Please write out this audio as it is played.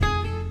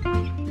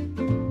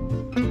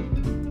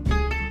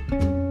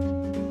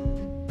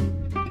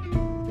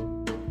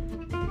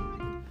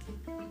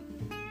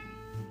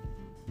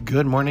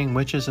Good morning,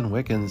 witches and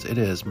Wiccans. It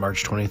is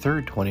March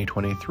 23rd,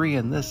 2023,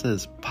 and this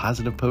is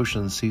Positive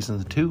Potions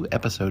Season 2,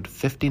 Episode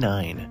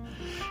 59.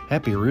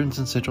 Happy Runes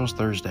and Sigils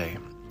Thursday.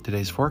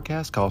 Today's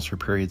forecast calls for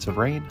periods of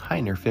rain, high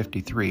near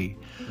 53.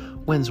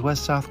 Winds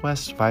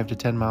west-southwest, 5 to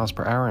 10 miles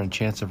per hour, and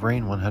chance of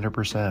rain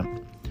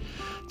 100%.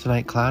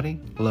 Tonight cloudy,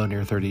 low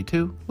near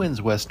 32,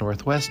 winds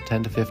west-northwest,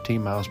 10 to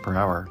 15 miles per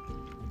hour.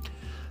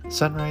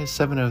 Sunrise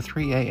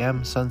 7:03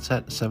 a.m.,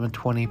 sunset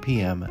 7:20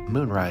 p.m.,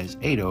 moonrise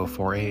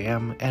 8:04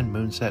 a.m., and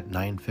moonset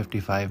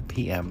 9:55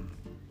 p.m.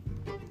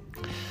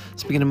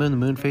 Speaking of moon, the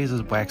moon phase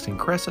is waxing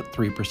crescent,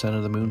 3%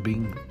 of the moon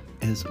being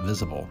is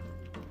visible.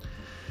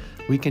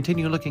 We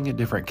continue looking at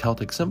different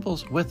Celtic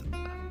symbols with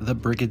the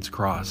Brigid's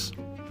cross.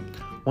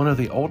 One of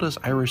the oldest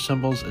Irish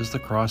symbols is the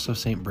cross of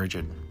St.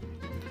 Brigid.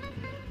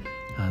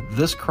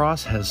 This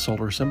cross has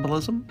solar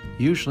symbolism.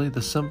 Usually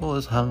the symbol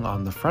is hung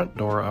on the front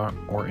door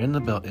or in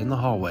the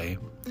hallway.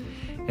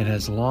 It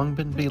has long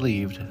been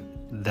believed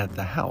that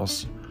the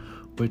house,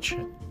 which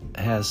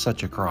has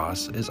such a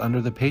cross, is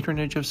under the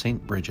patronage of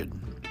St. Brigid.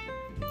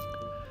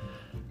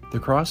 The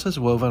cross is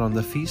woven on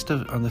the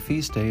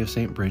feast day of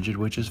St. Brigid,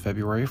 which is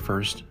February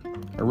 1st.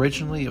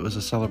 Originally, it was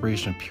a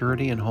celebration of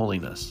purity and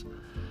holiness,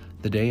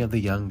 the day of the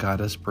young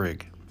goddess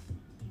Brig.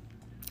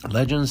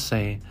 Legends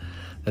say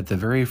that the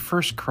very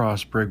first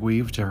cross Brig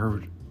weaved to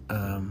her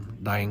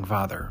dying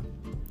father.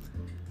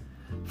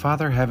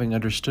 Father, having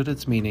understood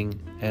its meaning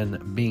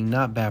and being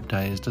not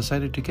baptized,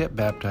 decided to get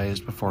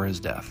baptized before his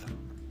death.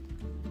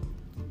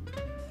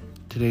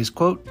 Today's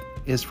quote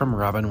is from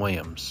Robin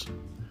Williams.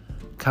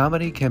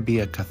 Comedy can be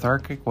a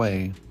cathartic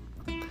way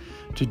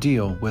to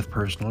deal with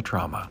personal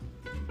trauma.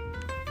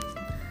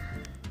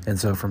 And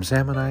so from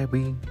Sam and I,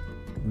 we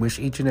wish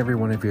each and every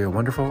one of you a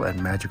wonderful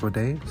and magical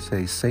day.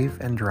 Stay safe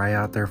and dry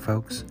out there,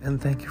 folks,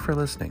 and thank you for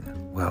listening.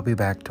 We'll be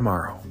back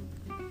tomorrow.